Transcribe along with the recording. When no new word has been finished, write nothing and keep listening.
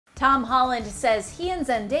Tom Holland says he and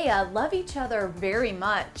Zendaya love each other very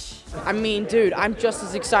much. I mean, dude, I'm just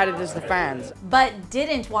as excited as the fans. But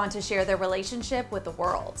didn't want to share their relationship with the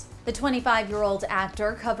world. The 25-year-old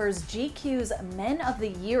actor covers GQ's Men of the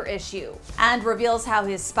Year issue and reveals how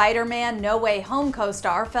his Spider-Man No Way Home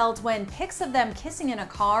co-star felt when pics of them kissing in a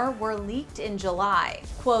car were leaked in July.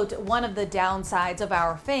 Quote, "One of the downsides of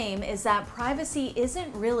our fame is that privacy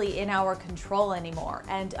isn't really in our control anymore,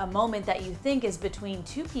 and a moment that you think is between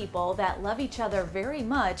two people that love each other very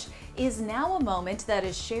much is now a moment that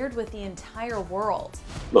is shared with the entire world."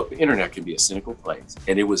 Look, the internet can be a cynical place,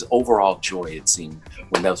 and it was overall joy, it seemed,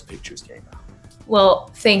 when those pictures came out.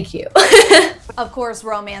 Well, thank you. Of course,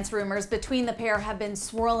 romance rumors between the pair have been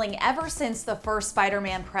swirling ever since the first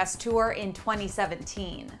Spider-Man press tour in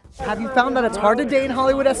 2017. Have you found that it's hard to date in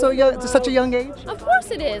Hollywood at such a young age? Of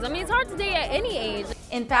course it is. I mean, it's hard to date at any age.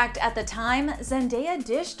 In fact, at the time, Zendaya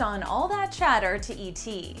dished on all that chatter to ET.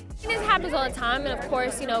 This happens all the time, and of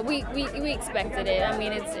course, you know, we expected it. I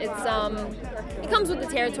mean, it comes with the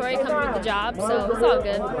territory, it comes with the job, so it's all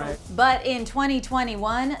good. But in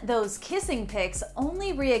 2021, those kissing pics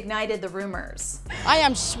only reignited the rumors. I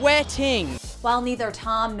am sweating. While neither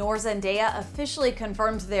Tom nor Zendaya officially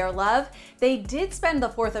confirmed their love, they did spend the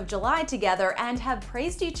 4th of July together and have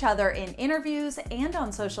praised each other in interviews and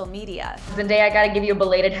on social media. Zendaya, I gotta give you a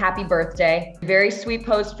belated happy birthday. Very sweet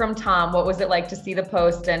post from Tom. What was it like to see the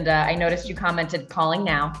post? And I noticed you commented, "Calling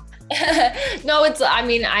now." No, I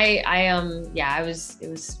mean, it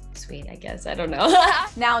was sweet, I guess. I don't know.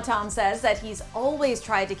 Now Tom says that he's always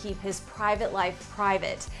tried to keep his private life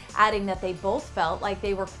private, adding that they both felt like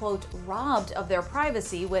they were, quote, robbed of their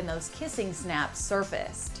privacy when those kissing snaps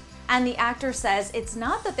surfaced. And the actor says it's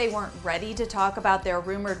not that they weren't ready to talk about their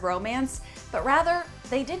rumored romance, but rather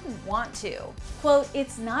they didn't want to. Quote,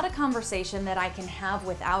 "It's not a conversation that I can have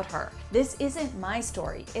without her. This isn't my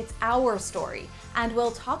story, it's our story, and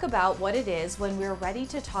we'll talk about what it is when we're ready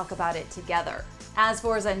to talk about it together." As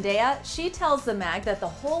for Zendaya, she tells the mag that the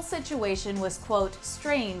whole situation was, quote,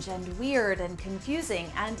 "strange and weird and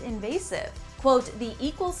confusing and invasive." Quote, "The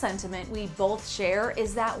equal sentiment we both share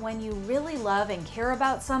is that when you really love and care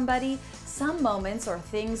about somebody, some moments or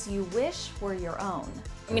things you wish were your own."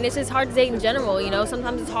 I mean, it's just hard to date in general, you know.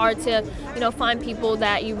 Sometimes it's hard to, you know, find people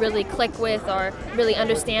that you really click with or really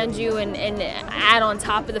understand you, and add on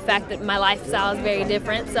top of the fact that my lifestyle is very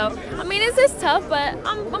different. So, I mean, it's tough, but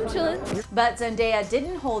I'm chilling. But Zendaya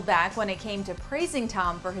didn't hold back when it came to praising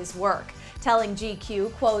Tom for his work, telling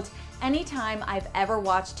GQ, quote, "Anytime I've ever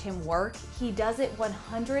watched him work, he does it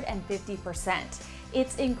 150%.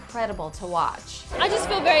 It's incredible to watch." I just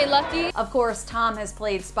feel very lucky. Of course, Tom has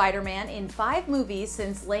played Spider-Man in 5 movies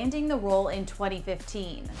since landing the role in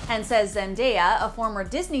 2015, and says Zendaya, a former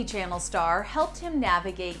Disney Channel star, helped him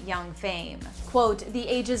navigate young fame. Quote, "The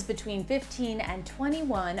ages between 15 and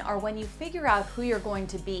 21 are when you figure out who you're going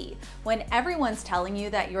to be. When everyone's telling you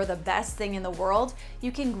that you're the best thing in the world,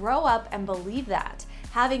 you can grow up and believe that.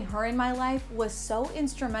 Having her in my life was so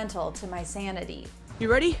instrumental to my sanity." You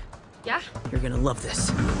ready? Yeah. You're gonna love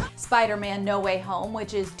this. Spider-Man No Way Home,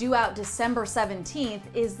 which is due out December 17th,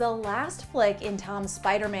 is the last flick in Tom's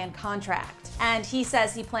Spider-Man contract. And he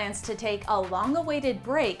says he plans to take a long-awaited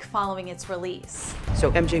break following its release.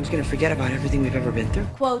 So MJ's gonna forget about everything we've ever been through?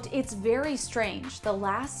 Quote, "It's very strange. The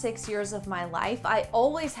last 6 years of my life, I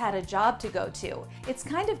always had a job to go to. It's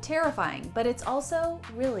kind of terrifying, but it's also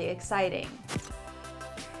really exciting."